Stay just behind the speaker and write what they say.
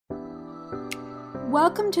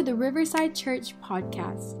Welcome to the Riverside Church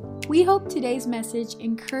podcast. We hope today's message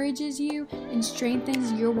encourages you and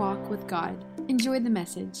strengthens your walk with God. Enjoy the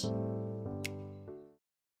message.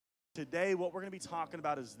 Today, what we're going to be talking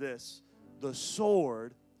about is this, the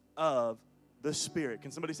sword of the Spirit.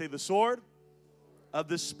 Can somebody say the sword of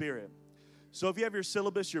the Spirit? So if you have your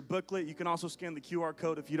syllabus, your booklet, you can also scan the QR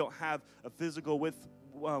code if you don't have a physical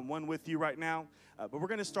one with you right now. But we're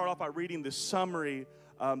going to start off by reading the summary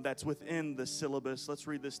that's within the syllabus. Let's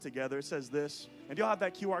read this together. It says this, and y'all have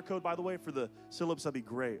that QR code, by the way, for the syllabus? That'd be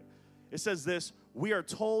great. It says this: we are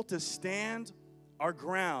told to stand our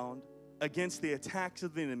ground against the attacks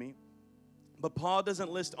of the enemy, but Paul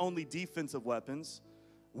doesn't list only defensive weapons.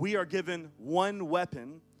 We are given one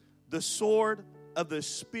weapon, the sword of the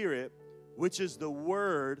Spirit, which is the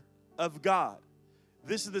Word of God.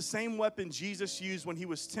 This is the same weapon Jesus used when he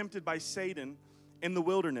was tempted by Satan in the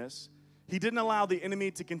wilderness. He didn't allow the enemy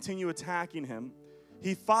to continue attacking him.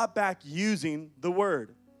 He fought back using the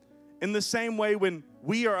Word. In the same way, when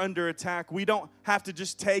we are under attack, we don't have to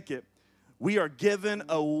just take it. We are given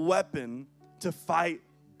a weapon to fight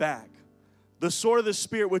back. The sword of the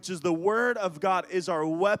Spirit, which is the Word of God, is our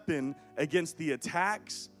weapon against the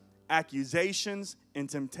attacks, accusations, and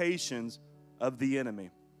temptations of the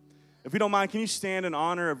enemy. If you don't mind, can you stand in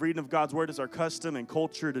honor of reading of God's Word? It's our custom and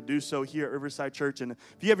culture to do so here at Riverside Church. And if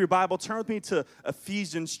you have your Bible, turn with me to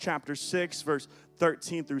Ephesians chapter 6, verse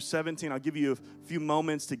 13 through 17. I'll give you a few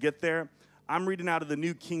moments to get there. I'm reading out of the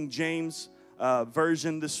New King James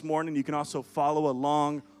version this morning. You can also follow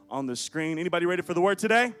along on the screen. Anybody ready for the Word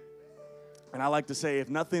today? And I like to say, if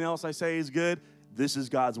nothing else I say is good, this is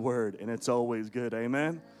God's Word, and it's always good.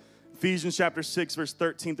 Amen? Ephesians chapter 6, verse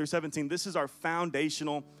 13 through 17. This is our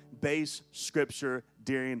foundational base scripture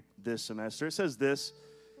during this semester. It says this: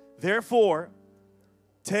 therefore,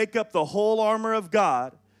 take up the whole armor of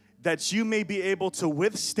God, that you may be able to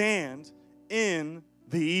withstand in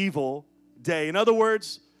the evil day. In other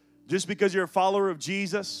words, just because you're a follower of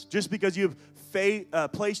Jesus, just because you've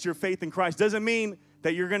placed your faith in Christ, doesn't mean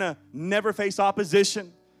that you're going to never face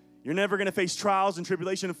opposition. You're never going to face trials and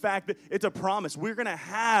tribulation. In fact, it's a promise. We're going to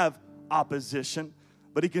have opposition.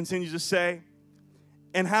 But he continues to say,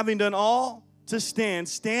 and having done all to stand,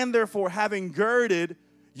 stand therefore, having girded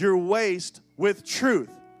your waist with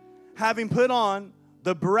truth, having put on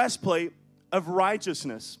the breastplate of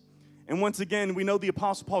righteousness. And once again, we know the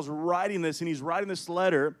Apostle Paul's writing this, and he's writing this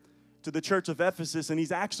letter to the church of Ephesus, and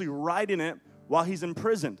he's actually writing it while he's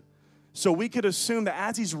imprisoned. So we could assume that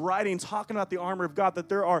as he's writing, talking about the armor of God, that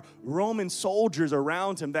there are Roman soldiers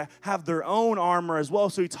around him that have their own armor as well.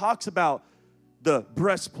 So he talks about the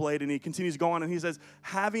breastplate, and he continues going, and he says,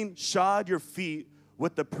 having shod your feet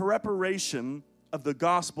with the preparation of the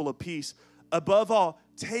gospel of peace, above all,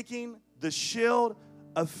 taking the shield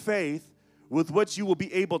of faith, with which you will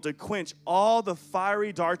be able to quench all the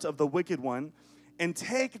fiery darts of the wicked one, and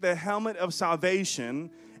take the helmet of salvation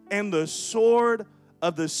and the sword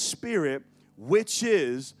of the Spirit, which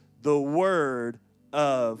is the Word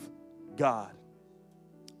of God.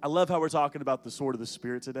 I love how we're talking about the sword of the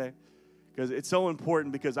Spirit today, because it's so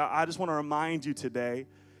important, because I just want to remind you today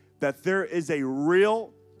that there is a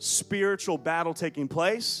real spiritual battle taking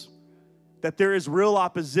place, that there is real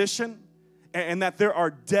opposition, and that there are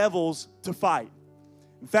devils to fight.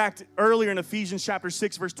 In fact, earlier in Ephesians chapter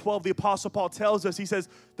 6, verse 12, the Apostle Paul tells us, he says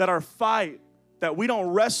that our fight, that we don't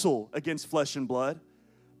wrestle against flesh and blood,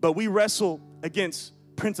 but we wrestle against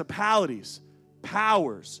principalities,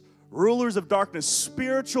 powers, rulers of darkness,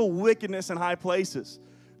 spiritual wickedness in high places.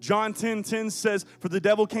 John 10:10 says, for the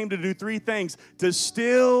devil came to do three things: to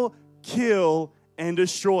steal, kill, and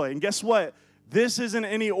destroy. And guess what? This isn't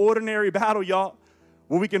any ordinary battle, y'all,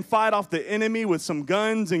 where we can fight off the enemy with some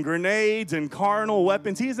guns and grenades and carnal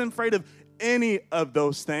weapons. He isn't afraid of any of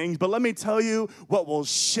those things. But let me tell you what will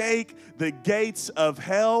shake the gates of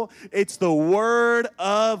hell. It's the Word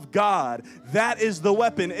of God. That is the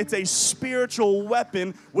weapon. It's a spiritual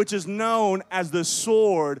weapon, which is known as the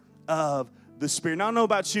sword of the Spirit. Now, I don't know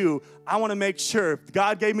about you. I want to make sure if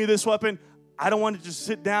God gave me this weapon, I don't want to just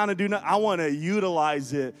sit down and do nothing. I want to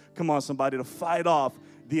utilize it. Come on, somebody, to fight off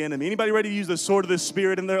the enemy. Anybody ready to use the sword of the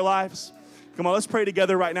Spirit in their lives? Come on, let's pray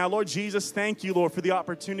together right now. Lord Jesus, thank you, Lord, for the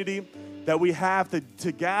opportunity that we have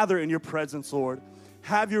to gather in your presence, Lord.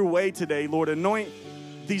 Have your way today, Lord. Anoint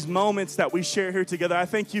these moments that we share here together. I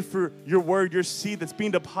thank you for your word, your seed that's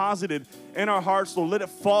being deposited in our hearts, Lord. Let it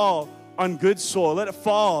fall on good soil. Let it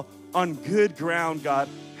fall on good ground, God.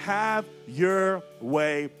 Have your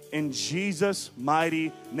way in Jesus'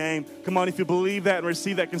 mighty name. Come on, if you believe that and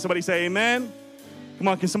receive that, can somebody say amen? Come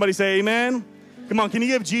on, can somebody say amen? Come on, can you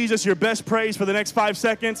give Jesus your best praise for the next 5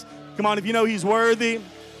 seconds? Come Come on, if you know he's worthy,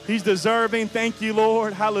 he's deserving. Thank you,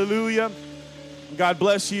 Lord. Hallelujah. God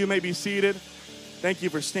bless you. You may be seated. Thank you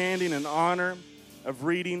for standing in honor of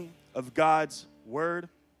reading of God's word.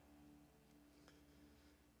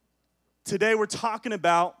 Today we're talking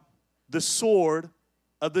about the sword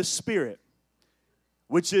of the Spirit,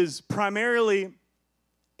 which is primarily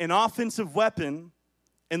an offensive weapon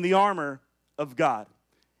in the armor of God.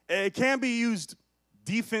 It can be used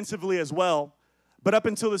defensively as well, but up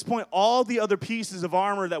until this point, all the other pieces of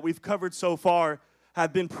armor that we've covered so far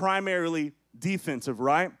have been primarily defensive,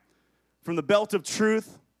 right? From the belt of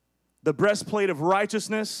truth, the breastplate of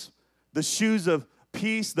righteousness, the shoes of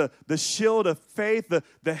peace, the shield of faith,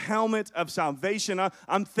 the helmet of salvation.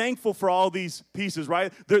 I'm thankful for all these pieces,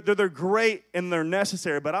 right? They're great and they're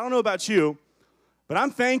necessary, but I don't know about you, but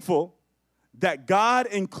I'm thankful that God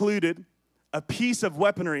included a piece of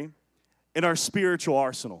weaponry in our spiritual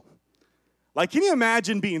arsenal. Like, can you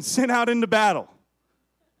imagine being sent out into battle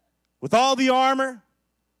with all the armor,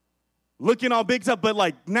 looking all big stuff, but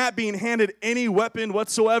like not being handed any weapon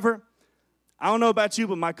whatsoever? I don't know about you,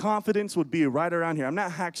 but my confidence would be right around here. I'm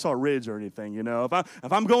not Hacksaw Ridge or anything, you know.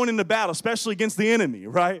 If I'm going into battle, especially against the enemy,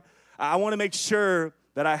 right, I want to make sure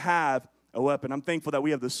that I have a weapon. I'm thankful that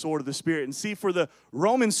we have the sword of the Spirit. And see, for the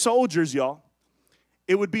Roman soldiers, y'all,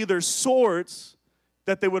 it would be their swords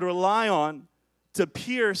that they would rely on to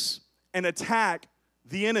pierce and attack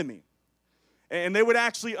the enemy. And they would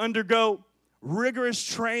actually undergo rigorous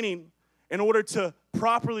training in order to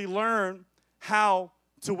properly learn how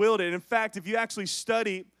to wield it. In fact, if you actually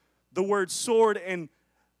study the word sword in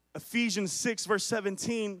Ephesians 6, verse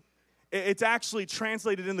 17, it's actually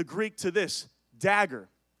translated in the Greek to this: dagger.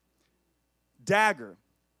 Dagger.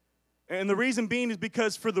 And the reason being is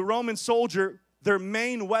because for the Roman soldier, their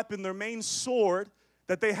main weapon, their main sword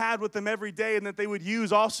that they had with them every day and that they would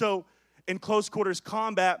use also in close quarters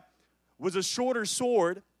combat was a shorter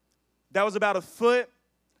sword that was about 1 foot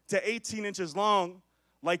to 18 inches long,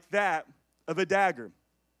 like that of a dagger.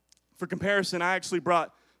 For comparison, I actually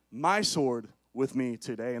brought my sword with me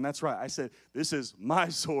today, and that's right. I said, this is my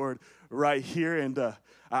sword right here, and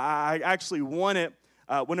I actually won it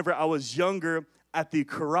whenever I was younger at the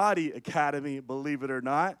Karate Academy, believe it or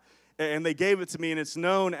not, and they gave it to me, and it's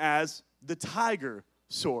known as the Tiger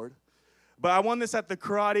Sword. But I won this at the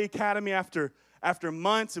Karate Academy after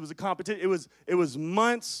months. It was a competition. It was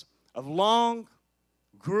months of long,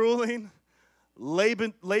 grueling,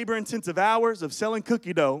 labor-intensive hours of selling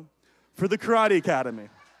cookie dough for the Karate Academy.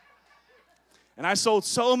 And I sold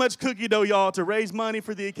so much cookie dough, y'all, to raise money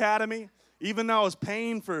for the academy, even though I was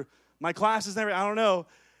paying for my classes and everything. I don't know.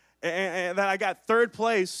 And that I got third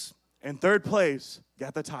place, and third place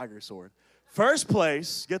got the Tiger Sword. First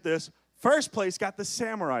place, get this, first place got the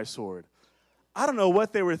Samurai Sword. I don't know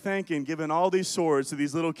what they were thinking, giving all these swords to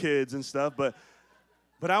these little kids and stuff, but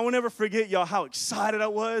I will never forget, y'all, how excited I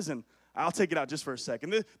was, and I'll take it out just for a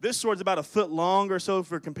second. This sword's about 1 foot long or so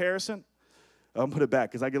for comparison. I'll put it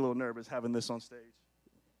back because I get a little nervous having this on stage.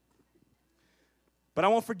 But I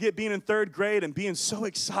won't forget being in 3rd grade and being so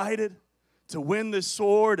excited to win this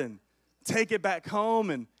sword and take it back home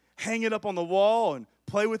and hang it up on the wall and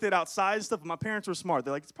play with it outside and stuff. And my parents were smart.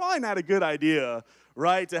 They're like, it's probably not a good idea,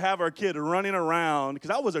 right, to have our kid running around, because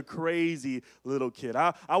I was a crazy little kid.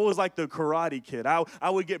 I was like the karate kid. I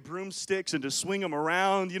would get broomsticks and just swing them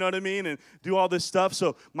around, you know what I mean, and do all this stuff.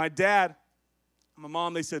 So my dad, my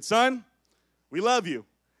mom, they said, son, we love you,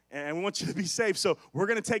 and we want you to be safe. So we're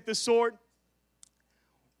going to take this sword.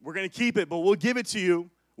 We're going to keep it, but we'll give it to you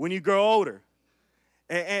when you grow older.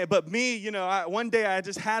 But me, you know, one day I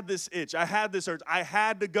just had this itch. I had this urge. I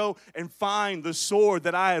had to go and find the sword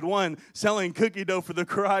that I had won selling cookie dough for the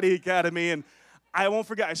Karate Academy. And I won't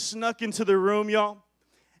forget, I snuck into the room, y'all,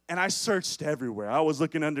 and I searched everywhere. I was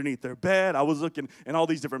looking underneath their bed. I was looking in all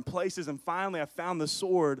these different places. And finally, I found the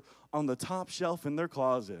sword on the top shelf in their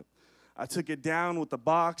closet. I took it down with the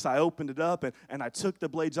box. I opened it up, and I took the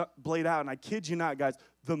blade out. And I kid you not, guys,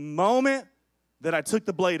 the moment that I took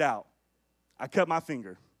the blade out, I cut my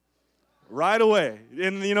finger right away.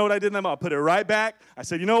 And you know what I did? I put it right back. I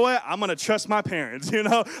said, you know what? I'm going to trust my parents. You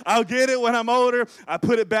know, I'll get it when I'm older. I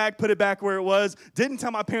put it back where it was. Didn't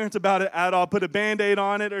tell my parents about it at all. Put a Band-Aid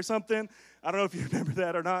on it or something. I don't know if you remember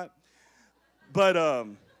that or not. But,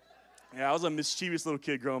 yeah, I was a mischievous little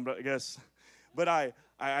kid growing up, I guess. But I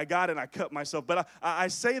got it and I cut myself. But I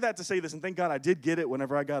say that to say this, and thank God I did get it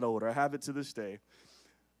whenever I got older. I have it to this day.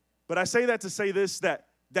 But I say that to say this, that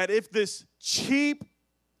if this cheap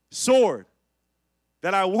sword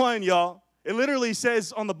that I won, y'all, it literally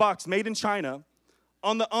says on the box, made in China.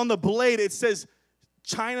 On the blade, it says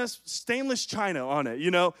china, stainless china on it,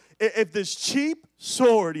 you know. If this cheap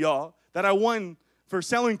sword, y'all, that I won for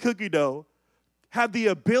selling cookie dough had the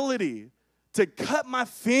ability to cut my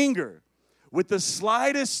finger with the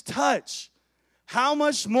slightest touch, how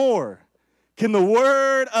much more can the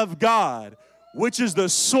word of God, which is the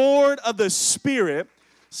sword of the Spirit,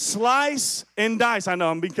 slice and dice? I know,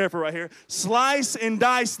 I'm being careful right here. Slice and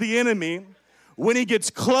dice the enemy when he gets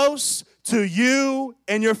close to you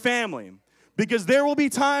and your family. Because there will be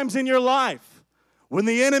times in your life when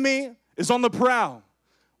the enemy is on the prowl,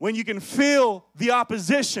 when you can feel the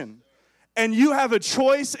opposition, and you have a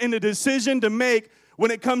choice and a decision to make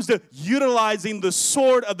when it comes to utilizing the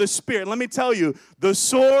sword of the Spirit. Let me tell you, the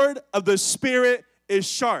sword of the Spirit is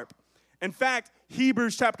sharp. In fact,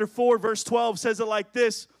 Hebrews chapter 4, verse 12 says it like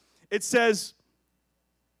this. It says,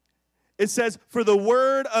 for the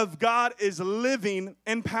word of God is living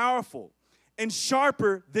and powerful and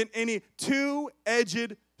sharper than any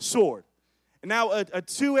two-edged sword. And now a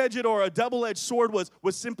two-edged or a double-edged sword was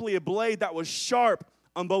simply a blade that was sharp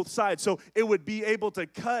on both sides. So it would be able to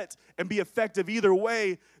cut and be effective either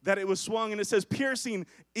way that it was swung. And it says piercing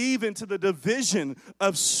even to the division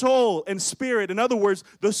of soul and spirit. In other words,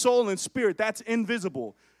 the soul and spirit, that's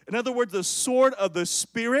invisible. In other words, the sword of the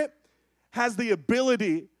Spirit has the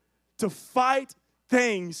ability to fight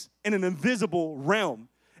things in an invisible realm.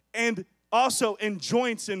 And also in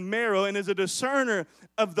joints and marrow, and is a discerner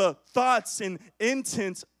of the thoughts and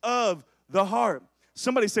intents of the heart.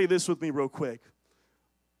 Somebody say this with me real quick.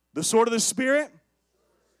 The sword of the Spirit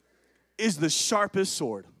is the sharpest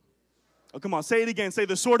sword. Oh, come on, say it again. Say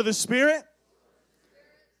the sword of the Spirit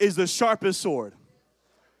is the sharpest sword.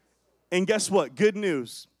 And guess what? Good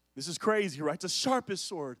news. This is crazy, right? It's the sharpest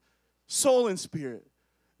sword. Soul and spirit,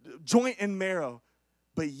 joint and marrow.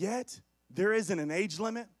 But yet, there isn't an age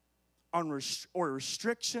limit or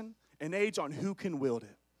restriction, an age on who can wield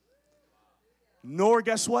it. Nor,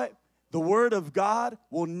 guess what? The word of God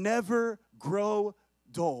will never grow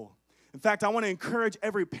dull. In fact, I want to encourage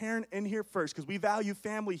every parent in here first, because we value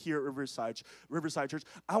family here at Riverside Church.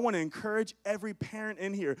 I want to encourage every parent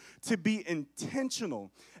in here to be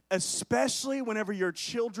intentional, especially whenever your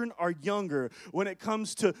children are younger, when it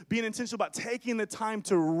comes to being intentional about taking the time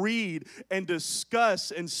to read and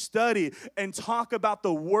discuss and study and talk about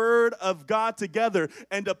the Word of God together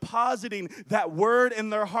and depositing that Word in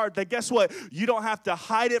their heart. That guess what? You don't have to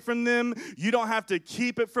hide it from them. You don't have to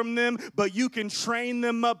keep it from them, but you can train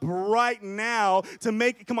them up right now to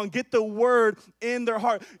get the Word in their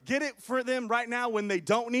heart. Get it for them right now when they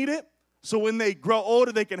don't need it. So when they grow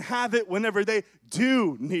older, they can have it whenever they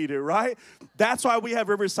do need it, right? That's why we have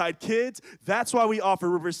Riverside Kids. That's why we offer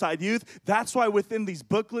Riverside Youth. That's why within these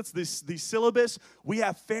booklets, these syllabus, we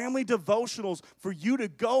have family devotionals for you to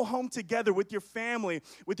go home together with your family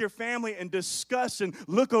and discuss and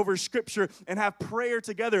look over Scripture and have prayer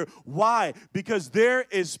together. Why? Because there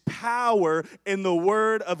is power in the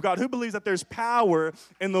Word of God. Who believes that there's power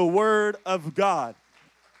in the Word of God?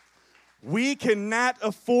 We cannot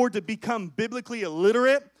afford to become biblically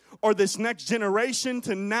illiterate or this next generation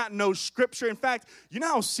to not know Scripture. In fact, you know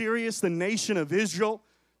how serious the nation of Israel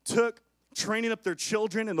took training up their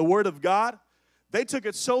children in the Word of God? They took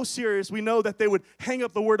it so serious, we know that they would hang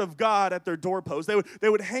up the Word of God at their doorposts. They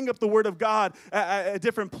would hang up the Word of God at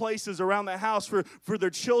different places around the house for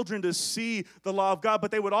their children to see the law of God.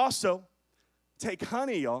 But they would also take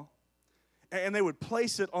honey, y'all, and they would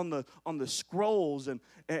place it on the scrolls and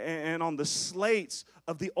on the slates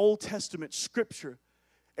of the Old Testament Scripture.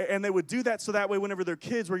 And they would do that so that way whenever their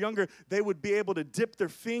kids were younger, they would be able to dip their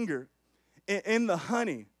finger in the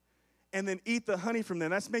honey and then eat the honey from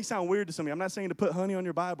them. That may sound weird to some of you. I'm not saying to put honey on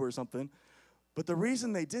your Bible or something. But the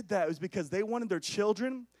reason they did that was because they wanted their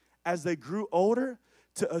children, as they grew older,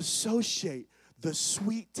 to associate the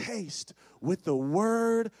sweet taste with the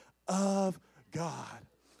Word of God.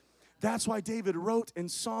 That's why David wrote in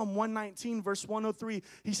Psalm 119, verse 103,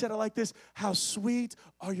 he said it like this: how sweet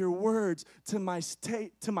are your words to my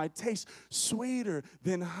taste, sweeter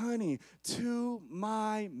than honey to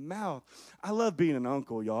my mouth. I love being an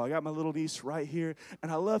uncle, y'all. I got my little niece right here,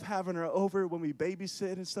 and I love having her over when we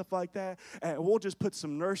babysit and stuff like that. And we'll just put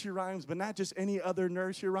some nursery rhymes, but not just any other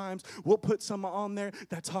nursery rhymes. We'll put some on there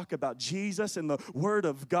that talk about Jesus and the Word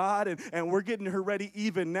of God, and we're getting her ready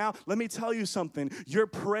even now. Let me tell you something. Your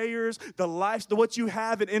prayers, what you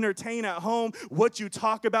have and entertain at home, what you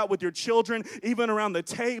talk about with your children, even around the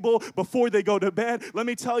table before they go to bed. Let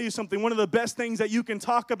me tell you something. One of the best things that you can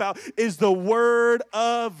talk about is the Word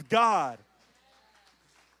of God.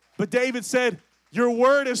 But David said, your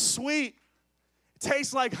word is sweet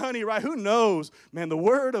tastes like honey, right? Who knows? Man, the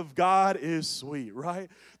word of God is sweet, right?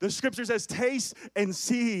 The scripture says, taste and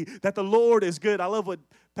see that the Lord is good. I love what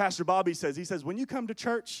Pastor Bobby says. He says, when you come to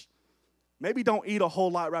church, maybe don't eat a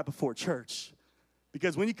whole lot right before church.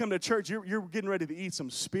 Because when you come to church, you're getting ready to eat some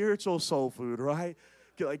spiritual soul food, right?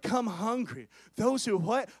 Like, come hungry. Those who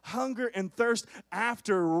what? Hunger and thirst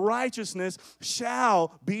after righteousness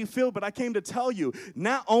shall be filled. But I came to tell you,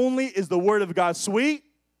 not only is the word of God sweet,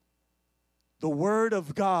 the word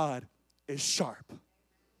of God is sharp.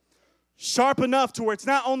 Sharp enough to where it's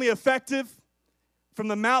not only effective from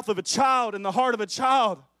the mouth of a child and the heart of a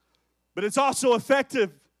child, but it's also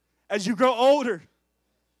effective as you grow older,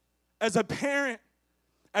 as a parent,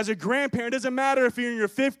 as a grandparent. It doesn't matter if you're in your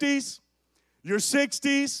 50s, your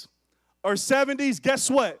 60s, or 70s,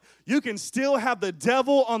 guess what? You can still have the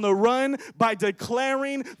devil on the run by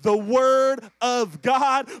declaring the word of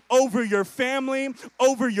God over your family,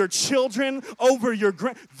 over your children, over your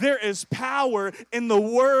There is power in the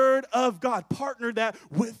word of God. Partner that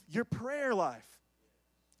with your prayer life.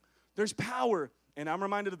 There's power. And I'm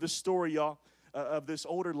reminded of this story, y'all, of this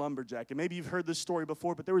older lumberjack. And maybe you've heard this story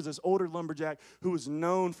before, but there was this older lumberjack who was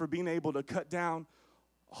known for being able to cut down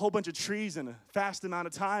a whole bunch of trees in a fast amount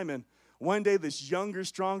of time. And one day, this younger,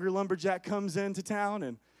 stronger lumberjack comes into town,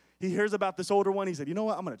 and he hears about this older one. He said, you know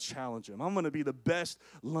what? I'm going to challenge him. I'm going to be the best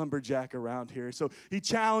lumberjack around here. So he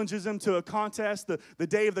challenges him to a contest. The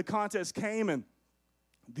day of the contest came, and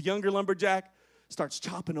the younger lumberjack starts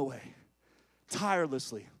chopping away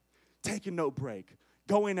tirelessly, taking no break,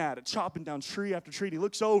 going at it, chopping down tree after tree. He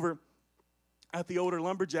looks over at the older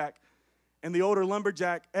lumberjack, and the older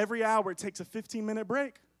lumberjack, every hour, takes a 15-minute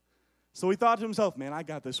break. So he thought to himself, man, I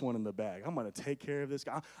got this one in the bag. I'm going to take care of this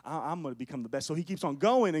guy. I'm going to become the best. So he keeps on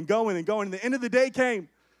going and going and going. And the end of the day came.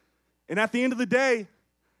 And at the end of the day,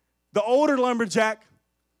 the older lumberjack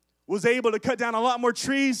was able to cut down a lot more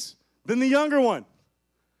trees than the younger one.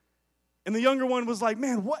 And the younger one was like,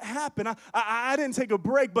 man, what happened? I didn't take a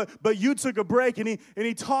break, but you took a break. And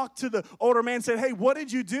he talked to the older man and said, hey, what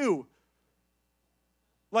did you do?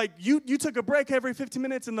 Like, you took a break every 15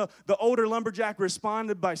 minutes, and the older lumberjack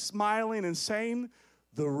responded by smiling and saying,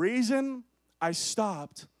 the reason I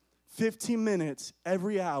stopped 15 minutes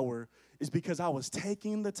every hour is because I was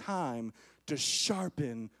taking the time to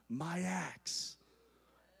sharpen my axe.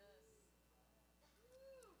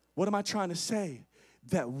 What am I trying to say?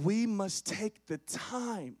 That we must take the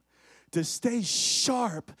time to stay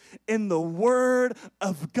sharp in the Word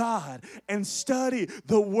of God and study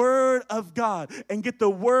the Word of God and get the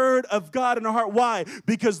Word of God in our heart. Why?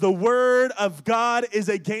 Because the Word of God is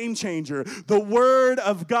a game changer. The Word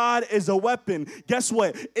of God is a weapon. Guess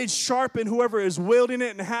what? It's sharp in whoever is wielding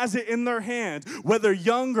it and has it in their hand. Whether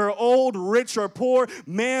young or old, rich or poor,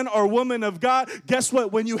 man or woman of God, guess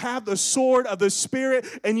what? When you have the sword of the Spirit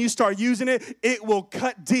and you start using it, it will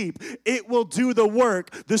cut deep. It will do the work.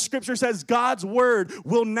 The Scripture says God's word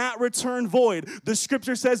will not return void. The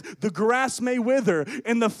scripture says the grass may wither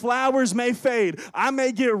and the flowers may fade. I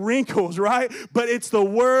may get wrinkles, right? But it's the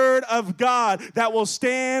word of God that will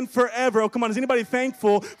stand forever. Oh, come on. Is anybody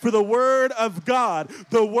thankful for the word of God?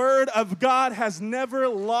 The word of God has never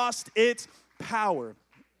lost its power.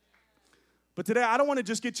 But today, I don't want to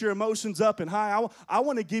just get your emotions up and high. I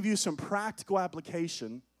want to give you some practical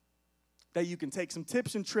application that you can take, some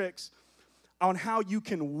tips and tricks on how you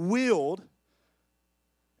can wield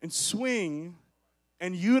and swing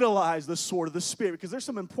and utilize the sword of the Spirit. Because there's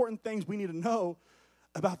some important things we need to know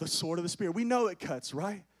about the sword of the Spirit. We know it cuts,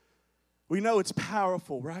 right? We know it's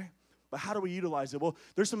powerful, right? But how do we utilize it? Well,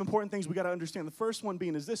 there's some important things we got to understand. The first one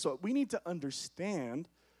being is this. So we need to understand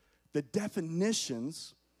the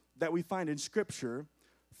definitions that we find in Scripture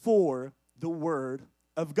for the Word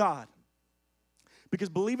of God. Because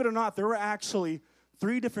believe it or not, there were actually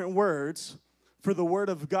 3 different words for the Word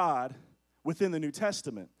of God within the New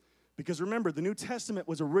Testament. Because remember, the New Testament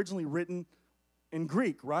was originally written in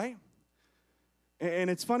Greek, right? And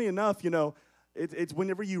it's funny enough, you know, it's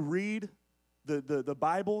whenever you read the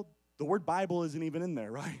Bible, the word Bible isn't even in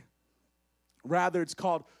there, right? Rather, it's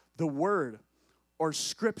called the Word or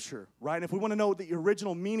Scripture, right? And if we want to know the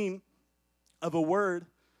original meaning of a word,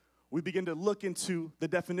 we begin to look into the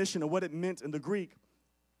definition of what it meant in the Greek.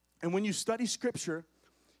 And when you study Scripture,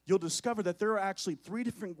 you'll discover that there are actually 3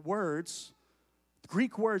 different words,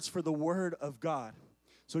 Greek words for the Word of God.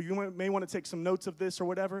 So you may want to take some notes of this or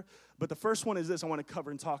whatever, but the first one is this I want to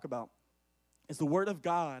cover and talk about, is the Word of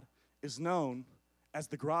God is known as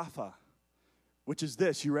the grapha, which is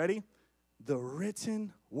this, you ready? The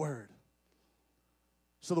written Word.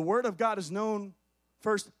 So the Word of God is known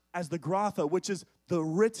first as the grapha, which is the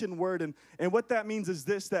written word. And what that means is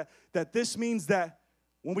this, that this means that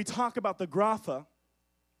when we talk about the grapha,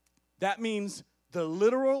 that means the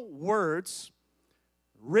literal words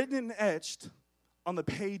written and etched on the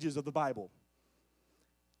pages of the Bible.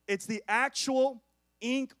 It's the actual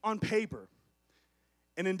ink on paper.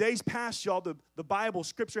 And in days past, y'all, the Bible,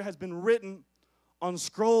 Scripture has been written on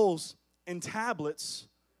scrolls and tablets,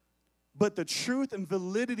 but the truth and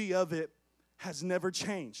validity of it has never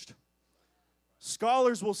changed.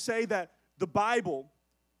 Scholars will say that the Bible,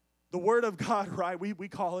 the Word of God, right, we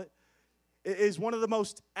call it, is one of the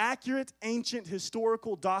most accurate ancient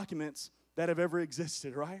historical documents that have ever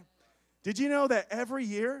existed, right? Did you know that every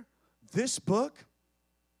year this book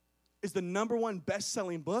is the #1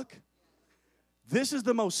 best-selling book? This is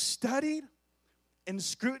the most studied and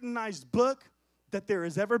scrutinized book that there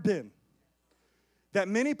has ever been. That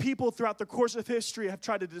many people throughout the course of history have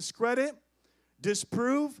tried to discredit,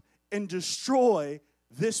 disprove, and destroy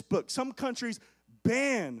this book. Some countries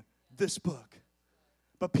ban this book,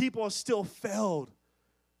 but people have still failed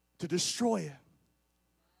to destroy it.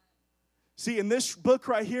 See, in this book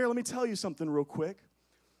right here, let me tell you something real quick.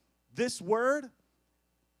 This word,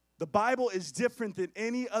 the Bible, is different than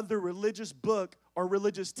any other religious book or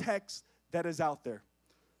religious text that is out there.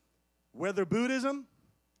 Whether Buddhism,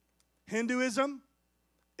 Hinduism,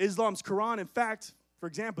 Islam's Quran. In fact, for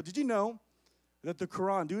example, did you know that the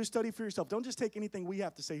Quran, do a study for yourself. Don't just take anything we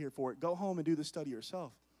have to say here for it. Go home and do the study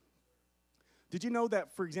yourself. Did you know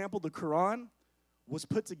that, for example, the Quran was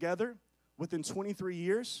put together within 23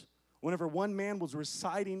 years whenever one man was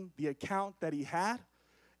reciting the account that he had,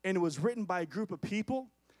 and it was written by a group of people,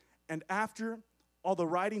 and after all the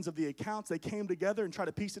writings of the accounts, they came together and tried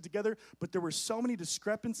to piece it together, but there were so many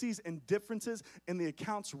discrepancies and differences in the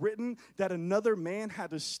accounts written that another man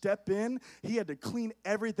had to step in. He had to clean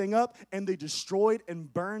everything up, and they destroyed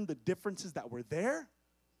and burned the differences that were there.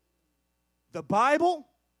 The Bible,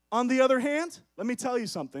 on the other hand, let me tell you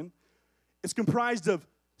something. It's comprised of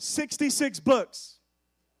 66 books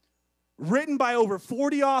written by over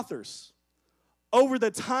 40 authors over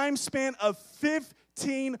the time span of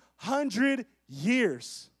 1,500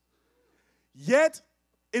 years. Yet,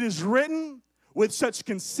 it is written with such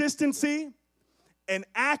consistency and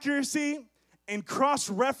accuracy and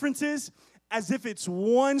cross-references as if it's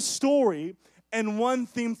one story and one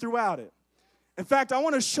theme throughout it. In fact, I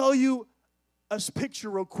want to show you a picture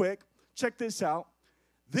real quick. Check this out.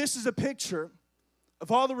 This is a picture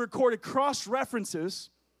of all the recorded cross-references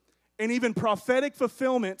and even prophetic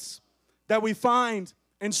fulfillments that we find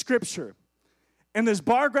in Scripture. And this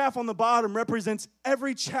bar graph on the bottom represents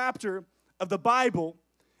every chapter of the Bible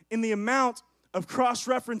in the amount of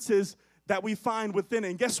cross-references that we find within it.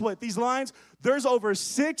 And guess what? These lines, there's over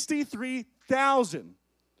 63,000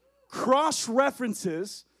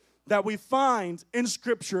 cross-references that we find in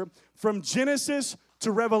Scripture from Genesis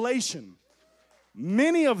to Revelation.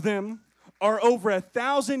 Many of them are over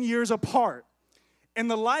 1,000 years apart. In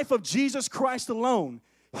the life of Jesus Christ alone,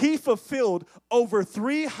 He fulfilled over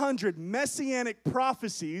 300 messianic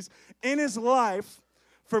prophecies in His life,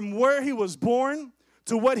 from where He was born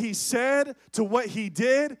to what He said to what He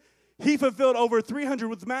did. He fulfilled over 300,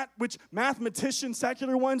 which mathematicians,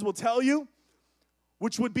 secular ones, will tell you,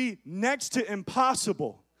 which would be next to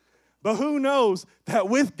impossible. But who knows that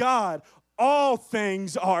with God, all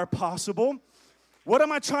things are possible? What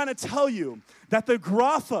am I trying to tell you? That the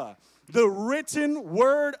grapha, the written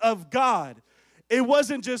word of God, it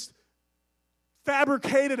wasn't just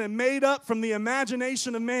fabricated and made up from the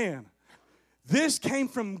imagination of man. This came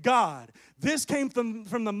from God. This came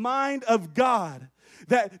from the mind of God.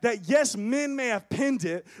 That yes, men may have penned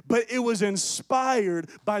it, but it was inspired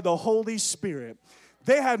by the Holy Spirit.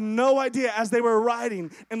 They had no idea as they were writing,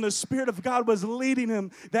 and the Spirit of God was leading them,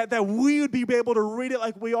 that we would be able to read it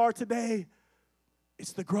like we are today.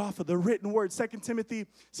 It's the grapha, the written word. 2 Timothy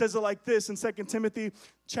says it like this in 2 Timothy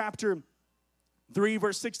chapter 3,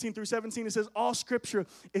 verse 16 through 17. It says, all Scripture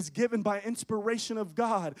is given by inspiration of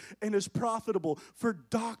God and is profitable for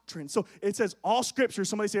doctrine. So it says all Scripture.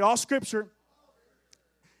 Somebody say all Scripture.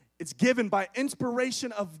 It's given by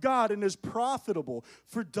inspiration of God and is profitable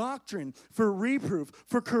for doctrine, for reproof,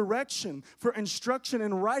 for correction, for instruction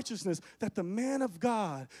in righteousness, that the man of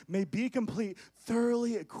God may be complete,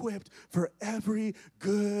 thoroughly equipped for every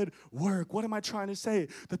good work. What am I trying to say?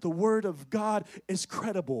 That the Word of God is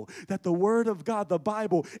credible. That the Word of God, the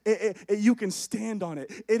Bible, you can stand on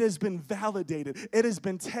it. It has been validated. It has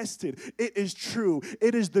been tested. It is true.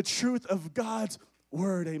 It is the truth of God's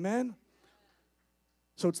Word. Amen?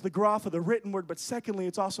 So it's the grapha, the written word, but secondly,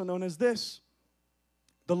 it's also known as this,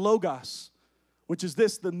 the logos, which is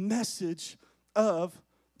this, the message of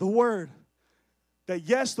the Word. That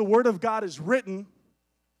yes, the Word of God is written,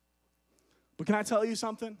 but can I tell you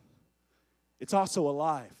something? It's also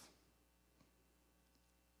alive.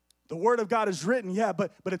 The Word of God is written, yeah,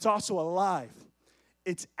 but it's also alive.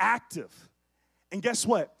 It's active. And guess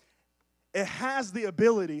what? It has the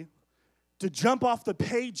ability to jump off the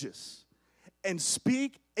pages and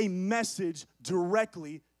speak a message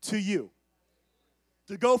directly to you.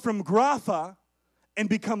 To go from grapha and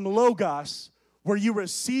become logos, where you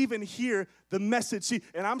receive and hear the message. See,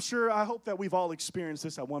 and I hope that we've all experienced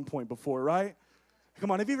this at one point before, right? Come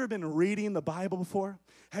on, have you ever been reading the Bible before?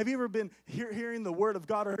 Have you ever been hearing the Word of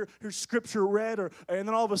God or hear Scripture read, and then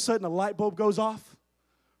all of a sudden a light bulb goes off?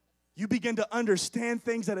 You begin to understand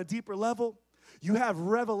things at a deeper level. You have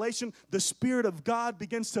revelation. The Spirit of God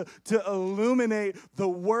begins to illuminate the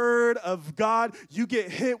Word of God. You get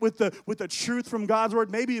hit with the truth from God's Word.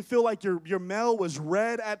 Maybe you feel like your mail was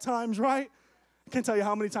read at times, right? I can't tell you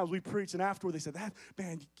how many times we preached, and afterward they said,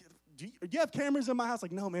 man, do you have cameras in my house?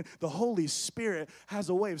 Like, no, man, the Holy Spirit has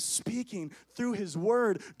a way of speaking through His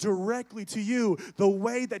Word directly to you, the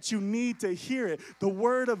way that you need to hear it. The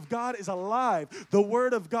Word of God is alive. The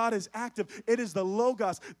Word of God is active. It is the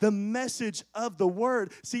Logos, the message of the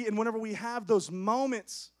Word. See, and whenever we have those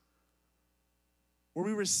moments where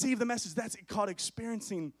we receive the message, that's called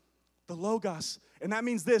experiencing the Logos. And that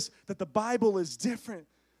means this, that the Bible is different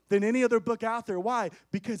than any other book out there. Why?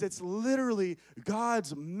 Because it's literally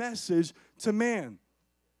God's message to man.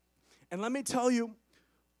 And let me tell you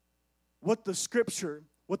what the Scripture,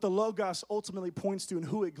 what the Logos ultimately points to and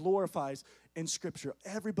who it glorifies in Scripture.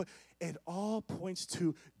 It all points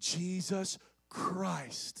to Jesus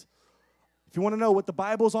Christ. If you want to know what the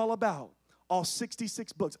Bible is all about, all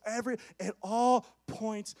 66 books, it all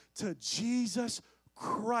points to Jesus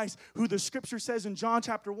Christ, who the Scripture says in John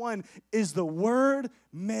chapter 1 is the Word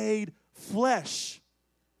made flesh.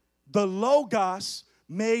 The Logos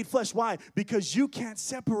made flesh. Why? Because you can't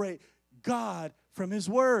separate God from His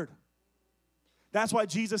Word. That's why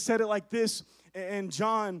Jesus said it like this in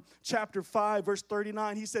John chapter 5, verse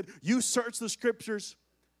 39. He said, you search the Scriptures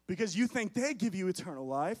because you think they give you eternal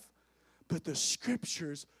life, but the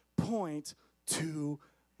Scriptures point to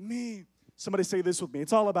me. Somebody say this with me.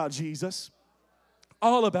 It's all about Jesus.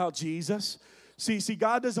 All about Jesus. See,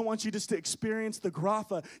 God doesn't want you just to experience the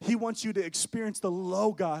grapha. He wants you to experience the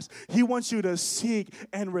Logos. He wants you to seek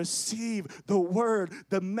and receive the Word,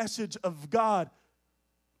 the message of God.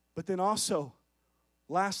 But then also,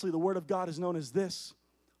 lastly, the Word of God is known as this,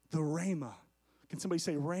 the Rhema. Can somebody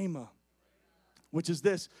say Rhema? Which is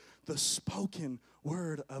this, the spoken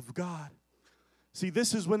Word of God. See,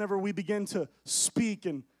 this is whenever we begin to speak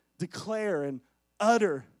and declare and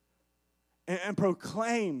utter and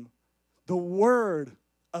proclaim the Word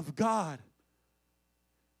of God.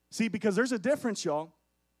 See, because there's a difference, y'all,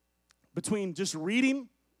 between just reading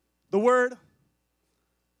the Word,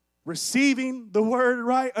 receiving the Word,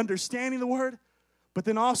 right, understanding the Word, but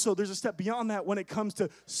then also there's a step beyond that when it comes to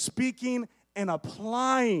speaking and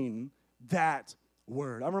applying that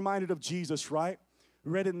Word. I'm reminded of Jesus, right?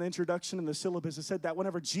 We read it in the introduction in the syllabus. It said that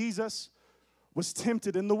whenever Jesus was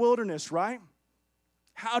tempted in the wilderness, right?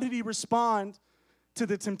 How did He respond to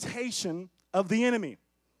the temptation of the enemy?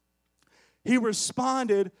 He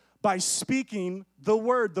responded by speaking the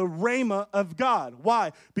Word, the Rhema of God.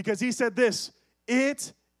 Why? Because He said this,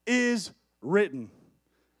 it is written.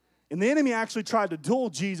 And the enemy actually tried to duel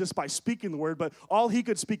Jesus by speaking the Word, but all he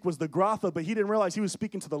could speak was the grapha, but he didn't realize he was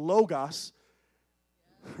speaking to the Logos,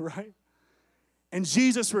 right? And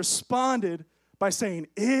Jesus responded by saying,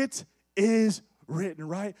 it is written,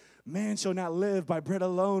 right? Man shall not live by bread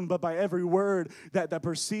alone, but by every word that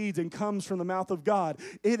proceeds and comes from the mouth of God.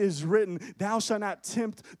 It is written, thou shalt not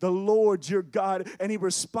tempt the Lord your God. And He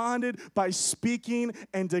responded by speaking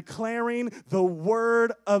and declaring the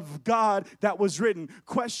Word of God that was written.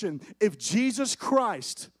 Question, if Jesus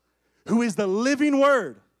Christ, who is the living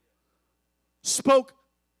Word, spoke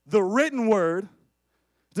the written Word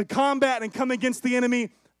to combat and come against the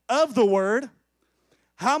enemy of the Word,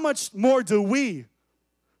 how much more do we,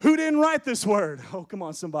 who didn't write this Word, oh, come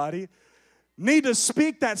on, somebody, need to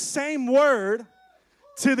speak that same Word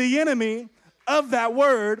to the enemy of that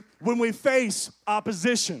Word when we face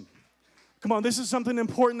opposition? Come on, this is something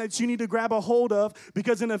important that you need to grab a hold of,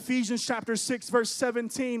 because in Ephesians chapter 6, verse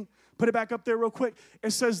 17, put it back up there real quick,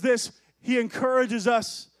 it says this, He encourages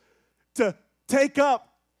us to take up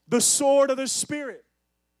the sword of the Spirit,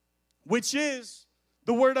 which is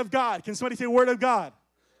the Word of God. Can somebody say Word of God?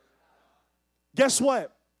 Guess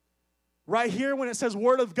what? Right here when it says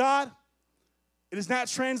Word of God, it is not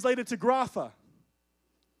translated to grapha.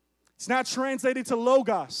 It's not translated to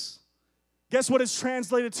Logos. Guess what it's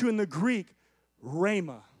translated to in the Greek?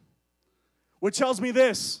 Rhema. Which tells me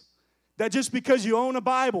this, that just because you own a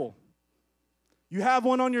Bible, you have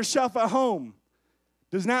one on your shelf at home,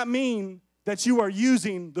 does not mean that you are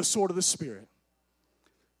using the sword of the Spirit.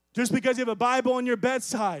 Just because you have a Bible on your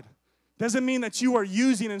bedside doesn't mean that you are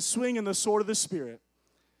using and swinging the sword of the Spirit.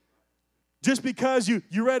 Just because you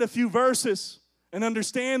read a few verses and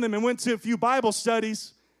understand them and went to a few Bible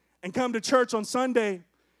studies and come to church on Sunday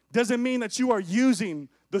doesn't mean that you are using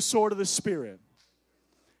the sword of the Spirit.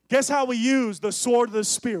 Guess how we use the sword of the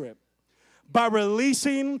Spirit? By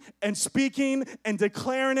releasing and speaking and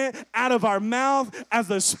declaring it out of our mouth as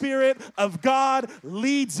the Spirit of God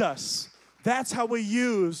leads us. That's how we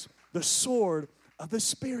use the sword of the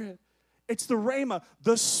Spirit. It's the rhema,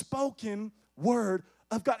 the spoken word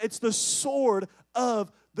of God. It's the sword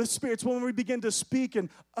of the Spirit. It's when we begin to speak and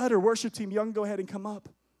utter. Worship team, y'all can go ahead and come up.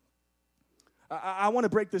 I want to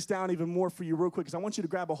break this down even more for you real quick because I want you to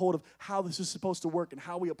grab a hold of how this is supposed to work and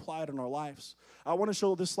how we apply it in our lives. I want to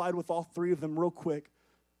show this slide with all three of them real quick.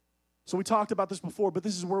 So we talked about this before, but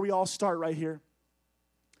this is where we all start right here.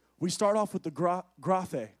 We start off with the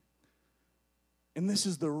graphe, and this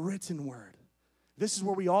is the written word. This is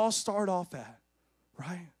where we all start off at,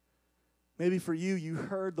 right? Maybe for you, you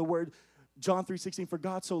heard the word John 3:16, for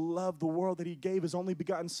God so loved the world that he gave his only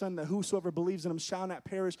begotten son, that whosoever believes in him shall not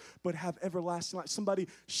perish, but have everlasting life. Somebody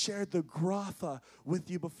shared the grapha with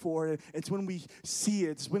you before. It's when we see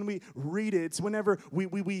it. It's when we read it. It's whenever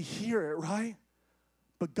we hear it, right?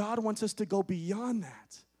 But God wants us to go beyond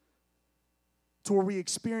that to where we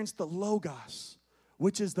experience the logos,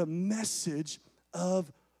 which is the message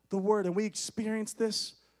of the word. And we experience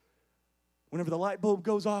this whenever the light bulb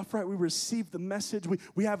goes off, right, we receive the message.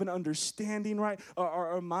 We have an understanding, right?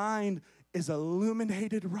 Our mind is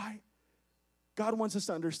illuminated, right? God wants us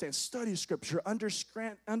to understand, study Scripture,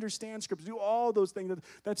 understand Scripture, do all those things.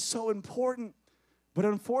 That's so important. But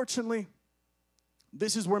unfortunately,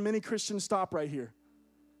 this is where many Christians stop right here.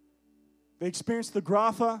 They experience the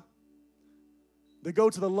grapha, they go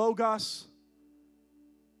to the logos,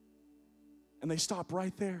 and they stop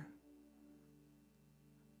right there.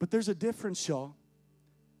 But there's a difference, y'all,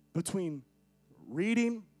 between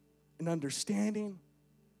reading and understanding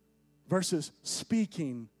versus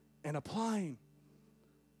speaking and applying.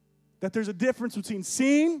 That there's a difference between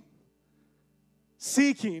seeing,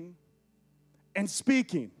 seeking, and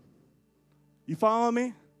speaking. You follow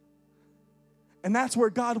me? And that's where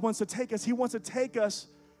God wants to take us. He wants to take us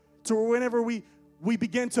to whenever we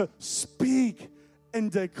begin to speak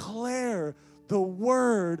and declare the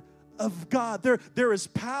word of God. There is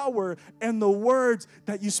power in the words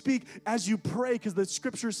that you speak as you pray, because the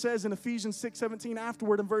scripture says in Ephesians 6:17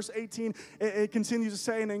 afterward in verse 18, it continues to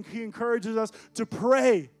say, and he encourages us to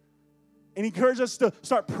pray. And he encourages us to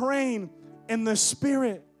start praying in the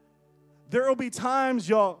Spirit. There will be times,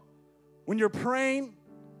 y'all, when you're praying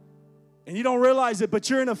and you don't realize it, but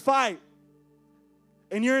you're in a fight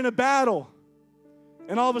and you're in a battle.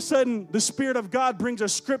 And all of a sudden, the Spirit of God brings a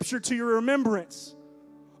scripture to your remembrance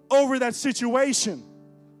over that situation.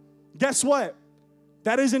 Guess what?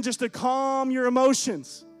 That isn't just to calm your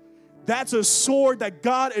emotions. That's a sword that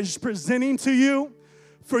God is presenting to you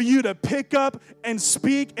for you to pick up and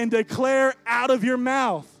speak and declare out of your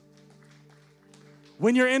mouth.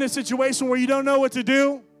 When you're in a situation where you don't know what to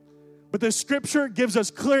do, but the scripture gives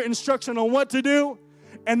us clear instruction on what to do,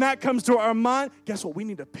 and that comes to our mind, guess what? We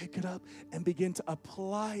need to pick it up and begin to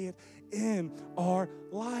apply it in our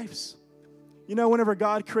lives. You know, whenever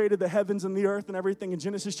God created the heavens and the earth and everything in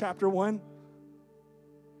Genesis chapter 1,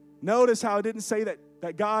 notice how it didn't say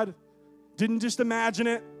that God didn't just imagine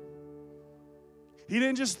it. He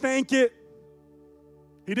didn't just think it.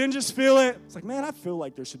 He didn't just feel it. It's like, man, I feel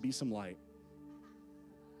like there should be some light.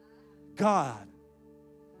 God,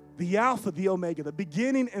 the Alpha, the Omega, the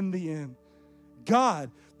beginning and the end. God,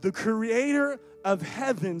 the creator of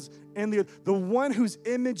heavens and the earth, the one whose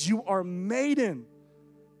image you are made in.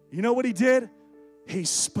 You know what he did? He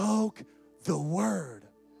spoke the word.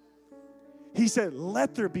 He said,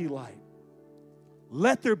 let there be light.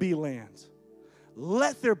 Let there be land.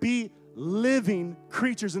 Let there be living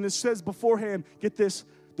creatures. And it says beforehand, get this,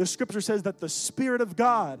 the scripture says that the Spirit of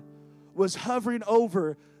God was hovering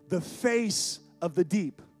over the face of the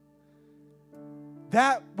deep.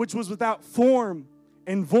 That which was without form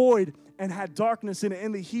and void and had darkness in it.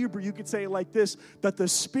 In the Hebrew, you could say it like this, that the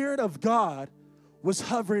Spirit of God was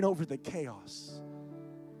hovering over the chaos.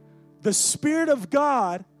 The Spirit of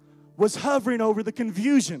God was hovering over the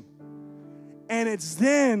confusion. And it's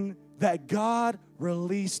then that God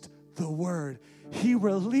released the word. He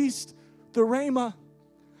released the rhema.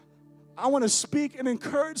 I want to speak and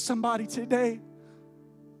encourage somebody today.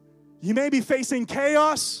 You may be facing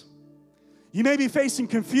chaos. You may be facing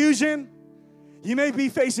confusion. You may be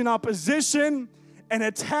facing opposition and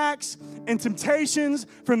attacks and temptations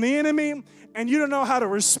from the enemy, and you don't know how to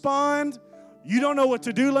respond. You don't know what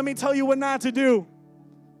to do. Let me tell you what not to do.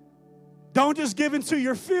 Don't just give into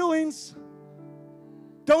your feelings.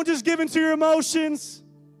 Don't just give into your emotions.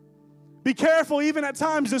 Be careful even at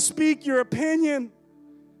times to speak your opinion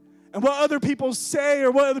and what other people say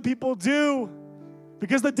or what other people do,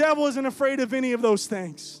 because the devil isn't afraid of any of those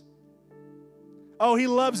things. Oh, he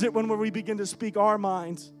loves it when we begin to speak our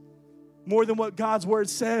minds more than what God's word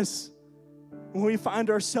says. When we find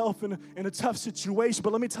ourselves in a tough situation.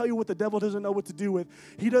 But let me tell you what the devil doesn't know what to do with.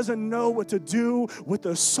 He doesn't know what to do with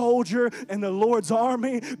the soldier in the Lord's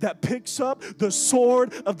army that picks up the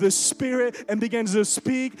sword of the Spirit and begins to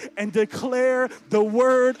speak and declare the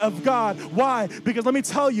word of God. Why? Because let me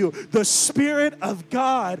tell you, the Spirit of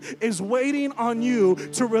God is waiting on you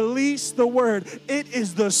to release the word. It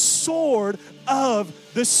is the sword of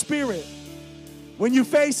the Spirit. When you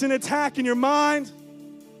face an attack in your mind,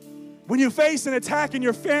 when you face an attack in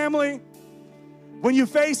your family, when you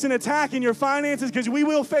face an attack in your finances, because we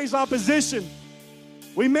will face opposition.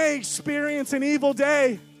 We may experience an evil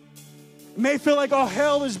day. It may feel like all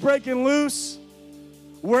hell is breaking loose.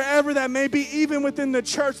 Wherever that may be, even within the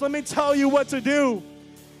church, let me tell you what to do.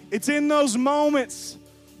 It's in those moments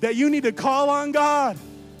that you need to call on God.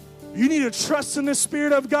 You need to trust in the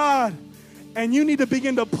Spirit of God. And you need to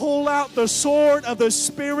begin to pull out the sword of the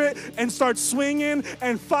Spirit and start swinging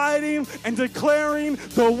and fighting and declaring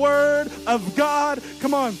the word of God.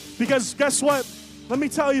 Come on, because guess what? Let me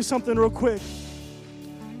tell you something real quick.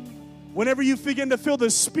 Whenever you begin to feel the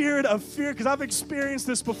spirit of fear, because I've experienced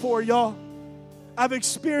this before, y'all. I've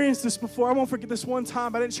experienced this before. I won't forget this one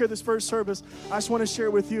time. I didn't share this first service. I just want to share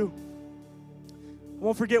it with you. I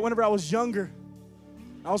won't forget whenever I was younger.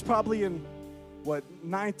 I was probably in, 9th,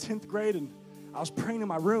 10th grade, and I was praying in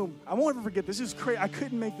my room. I won't ever forget. This is crazy. I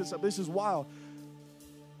couldn't make this up. This is wild.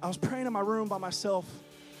 I was praying in my room by myself.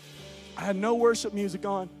 I had no worship music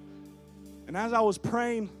on. And as I was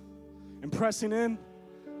praying and pressing in,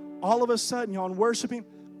 all of a sudden, y'all, in worshiping,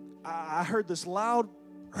 I heard this loud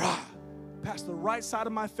rah past the right side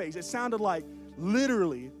of my face. It sounded like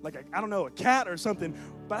literally, like a cat or something.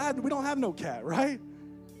 But we don't have no cat, right?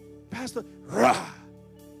 Past the rah.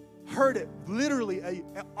 Heard it literally,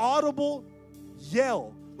 an audible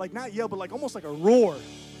yell, like not yell, but like almost like a roar.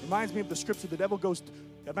 Reminds me of the scripture. The devil goes,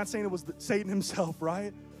 I'm not saying it was Satan himself,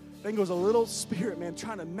 right? Then goes a little spirit, man,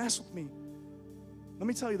 trying to mess with me. Let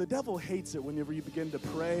me tell you, the devil hates it whenever you begin to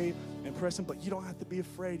pray and press him, but you don't have to be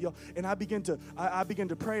afraid, y'all. And I began to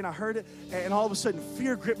pray, and I heard it, and all of a sudden,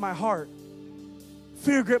 fear gripped my heart.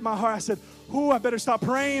 Fear gripped my heart. I said, I better stop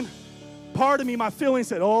praying. Part of me, my feeling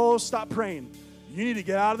said, stop praying. You need to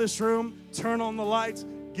get out of this room, turn on the lights,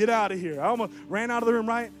 get out of here. I almost ran out of the room,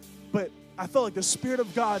 right? But I felt like the Spirit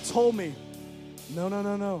of God told me,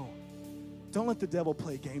 no. Don't let the devil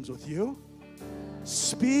play games with you.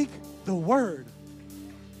 Speak the word.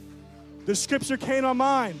 The scripture came on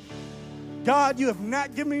mind. God, you have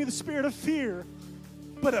not given me the spirit of fear,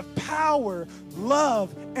 but of power,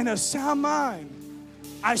 love, and a sound mind.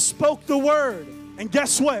 I spoke the word. And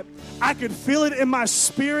guess what? I could feel it in my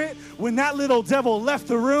spirit when that little devil left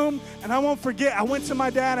the room. And I won't forget, I went to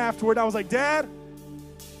my dad afterward. I was like, Dad,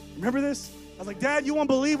 remember this? I was like, Dad, you won't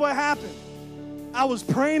believe what happened. I was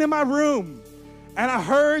praying in my room, and I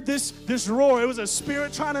heard this roar. It was a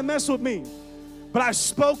spirit trying to mess with me. But I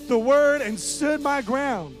spoke the word and stood my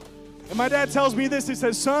ground. And my dad tells me this. He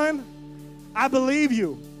says, son, I believe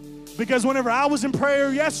you. Because whenever I was in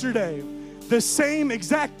prayer yesterday, the same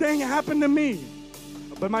exact thing happened to me.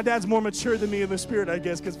 But my dad's more mature than me in the spirit, I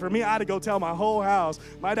guess, because for me, I had to go tell my whole house.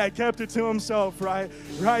 My dad kept it to himself, right?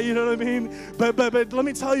 You know what I mean? But let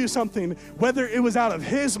me tell you something. Whether it was out of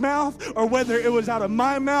his mouth, or whether it was out of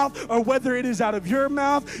my mouth, or whether it is out of your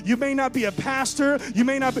mouth, you may not be a pastor. You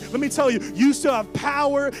may not be. Let me tell you, you still have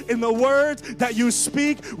power in the words that you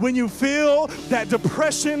speak. When you feel that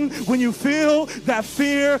depression, when you feel that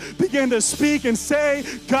fear, begin to speak and say,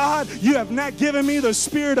 God, you have not given me the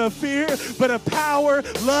spirit of fear, but of power,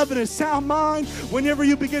 love, and a sound mind. Whenever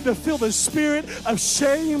you begin to feel the spirit of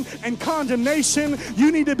shame and condemnation,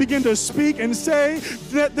 you need to begin to speak and say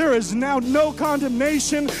that there is now no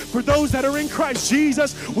condemnation for those that are in Christ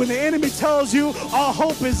Jesus. When the enemy tells you all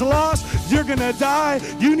hope is lost, you're going to die,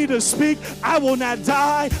 you need to speak, I will not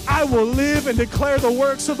die, I will live and declare the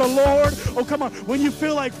works of the Lord. Oh, come on. When you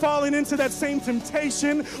feel like falling into that same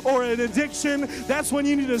temptation or an addiction, that's when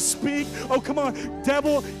you need to speak. Oh, come on.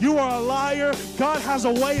 Devil, you are a liar. God has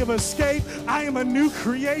a way of escape. I am a new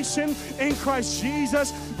creation in Christ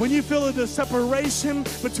Jesus. When you feel the separation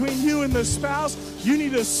between you and the spouse, you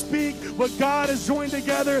need to speak what God has joined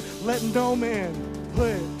together. Let no man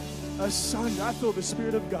put asunder. I feel the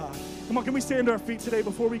Spirit of God. Come on, can we stand to our feet today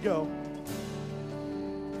before we go?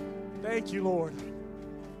 Thank you, Lord.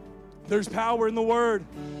 There's power in the Word.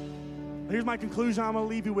 Here's my conclusion I'm going to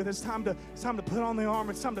leave you with. It's time to put on the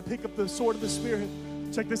armor. It's time to pick up the sword of the Spirit.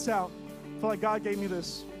 Check this out. I feel like God gave me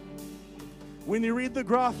this. When you read the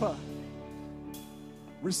Grapha,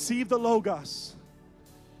 receive the Logos,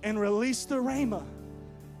 and release the Rhema,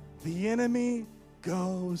 the enemy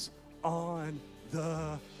goes on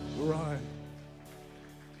the run.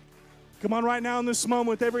 Come on, right now in this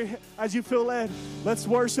moment, as you feel led, let's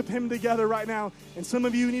worship Him together right now. And some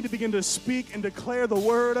of you need to begin to speak and declare the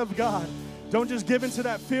Word of God. Don't just give into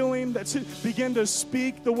that feeling. Begin to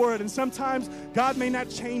speak the Word. And sometimes God may not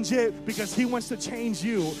change it because He wants to change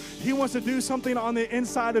you. He wants to do something on the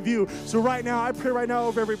inside of you. So right now, I pray right now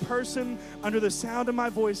over every person under the sound of my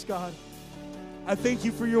voice, God. I thank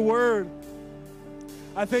you for your Word.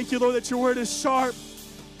 I thank you, Lord, that your Word is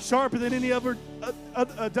sharper than any other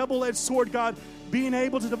a double-edged sword, God, being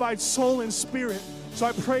able to divide soul and spirit. So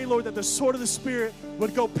I pray, Lord, that the sword of the Spirit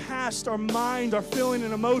would go past our mind, our feeling,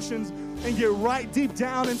 and emotions, and get right deep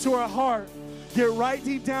down into our heart, get right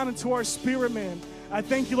deep down into our spirit, man. I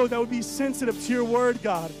thank you, Lord, that would be sensitive to your Word,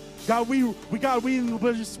 God. God, we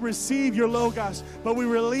receive your Logos, but we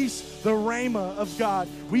release the Rhema of God.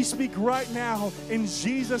 We speak right now in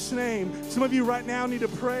Jesus' name. Some of you right now need to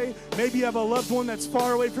pray. Maybe you have a loved one that's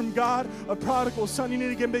far away from God, a prodigal son. You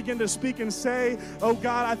need to begin to speak and say, oh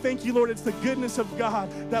God, I thank you, Lord, it's the goodness of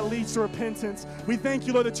God that leads to repentance. We thank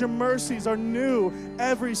you, Lord, that your mercies are new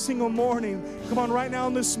every single morning. Come on, right now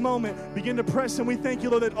in this moment, begin to press, and we thank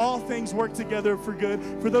you, Lord, that all things work together for good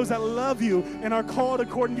for those that love you and are called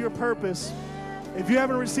according to your purpose. If you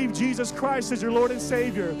haven't received Jesus Christ as your Lord and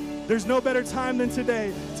Savior, there's no better time than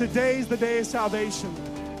today. Today is the day of salvation.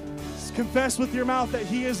 Confess with your mouth that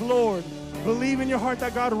He is Lord. Believe in your heart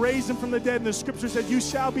that God raised Him from the dead, and the Scripture said you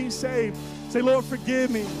shall be saved. Say, Lord,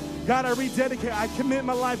 forgive me. God, I rededicate. I commit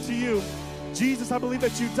my life to you. Jesus, I believe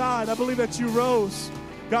that you died. I believe that you rose.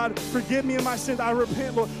 God, forgive me of my sins. I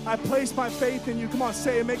repent, Lord. I place my faith in you. Come on,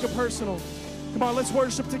 say it. Make it personal. Come on, let's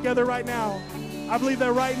worship together right now. I believe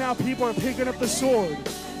that right now people are picking up the sword.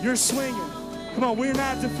 You're swinging. Come on, we're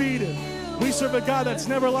not defeated. We serve a God that's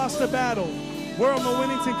never lost a battle. We're on the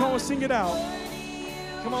winning team. Come on, sing it out.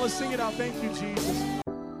 Come on, let's sing it out. Thank you, Jesus.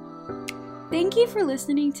 Thank you for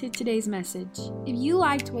listening to today's message. If you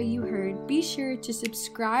liked what you heard, be sure to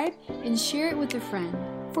subscribe and share it with a friend.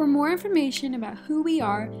 For more information about who we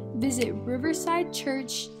are, visit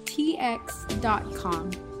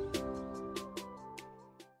riversidechurchtx.com.